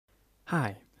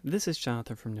Hi, this is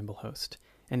Jonathan from NimbleHost,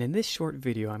 and in this short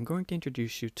video I'm going to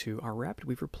introduce you to our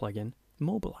RapidWeaver plugin,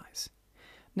 Mobilize.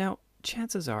 Now,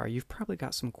 chances are you've probably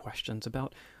got some questions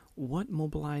about what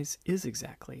Mobilize is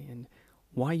exactly and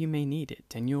why you may need it,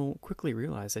 and you'll quickly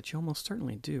realize that you almost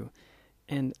certainly do,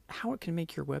 and how it can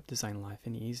make your web design life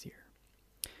any easier.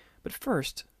 But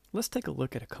first, let's take a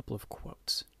look at a couple of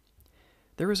quotes.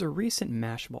 There was a recent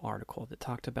Mashable article that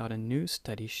talked about a new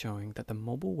study showing that the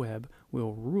mobile web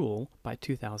will rule by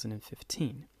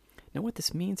 2015. Now what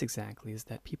this means exactly is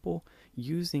that people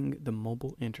using the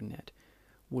mobile internet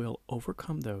will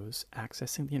overcome those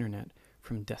accessing the internet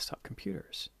from desktop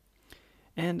computers.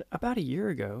 And about a year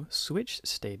ago, Switch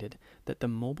stated that the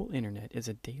mobile internet is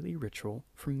a daily ritual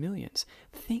for millions.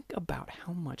 Think about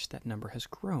how much that number has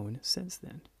grown since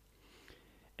then.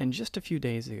 And just a few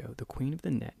days ago, the queen of the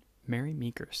net, Mary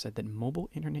Meeker, said that mobile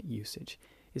internet usage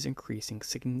is increasing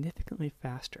significantly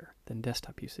faster than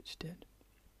desktop usage did.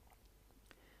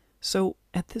 So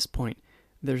at this point,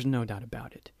 there's no doubt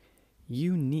about it.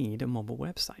 You need a mobile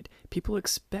website. People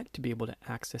expect to be able to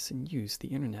access and use the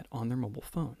internet on their mobile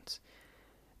phones.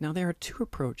 Now there are two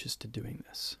approaches to doing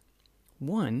this.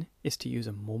 One is to use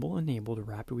a mobile-enabled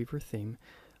RapidWeaver theme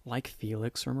like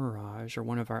Felix or Mirage or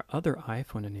one of our other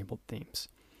iPhone-enabled themes.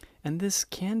 And this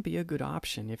can be a good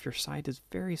option if your site is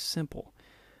very simple,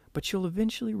 but you'll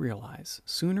eventually realize,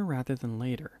 sooner rather than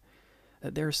later,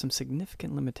 that there are some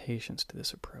significant limitations to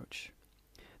this approach.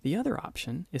 The other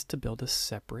option is to build a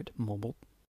separate mobile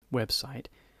website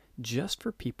just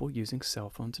for people using cell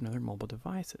phones and other mobile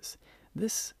devices.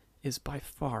 This is by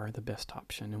far the best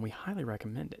option, and we highly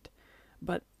recommend it.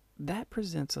 But that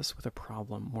presents us with a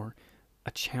problem, or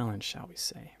a challenge, shall we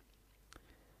say.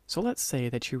 So let's say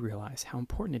that you realize how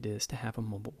important it is to have a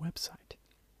mobile website,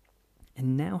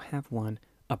 and now have one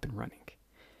up and running.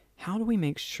 How do we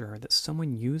make sure that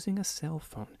someone using a cell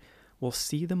phone will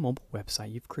see the mobile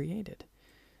website you've created?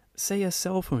 Say a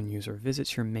cell phone user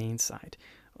visits your main site.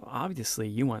 Obviously,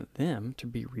 you want them to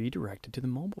be redirected to the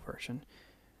mobile version.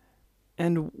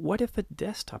 And what if a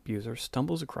desktop user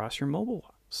stumbles across your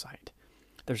mobile site?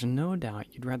 There's no doubt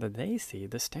you'd rather they see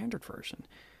the standard version.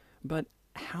 But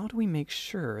how do we make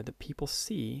sure that people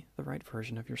see the right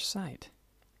version of your site?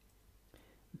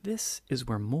 This is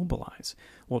where Mobilize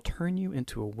will turn you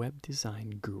into a web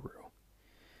design guru.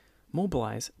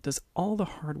 Mobilize does all the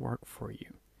hard work for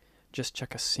you. Just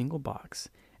check a single box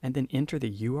and then enter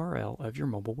the URL of your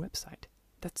mobile website.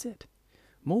 That's it.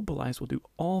 Mobilize will do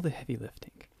all the heavy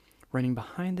lifting, running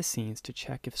behind the scenes to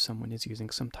check if someone is using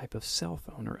some type of cell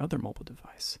phone or other mobile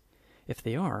device. If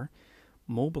they are,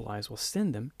 Mobilize will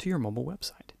send them to your mobile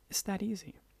website. It's that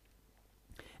easy.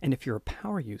 And if you're a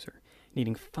power user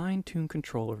needing fine-tuned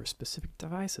control over specific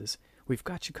devices, we've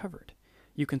got you covered.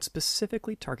 You can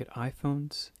specifically target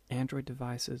iPhones, Android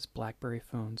devices, BlackBerry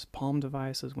phones, Palm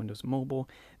devices, Windows Mobile,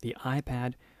 the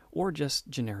iPad, or just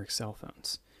generic cell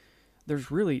phones.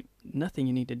 There's really nothing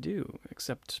you need to do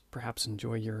except perhaps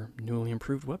enjoy your newly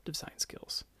improved web design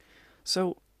skills.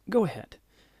 So go ahead.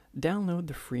 Download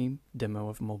the free demo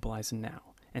of Mobilize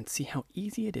now and see how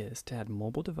easy it is to add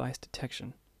mobile device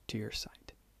detection to your site.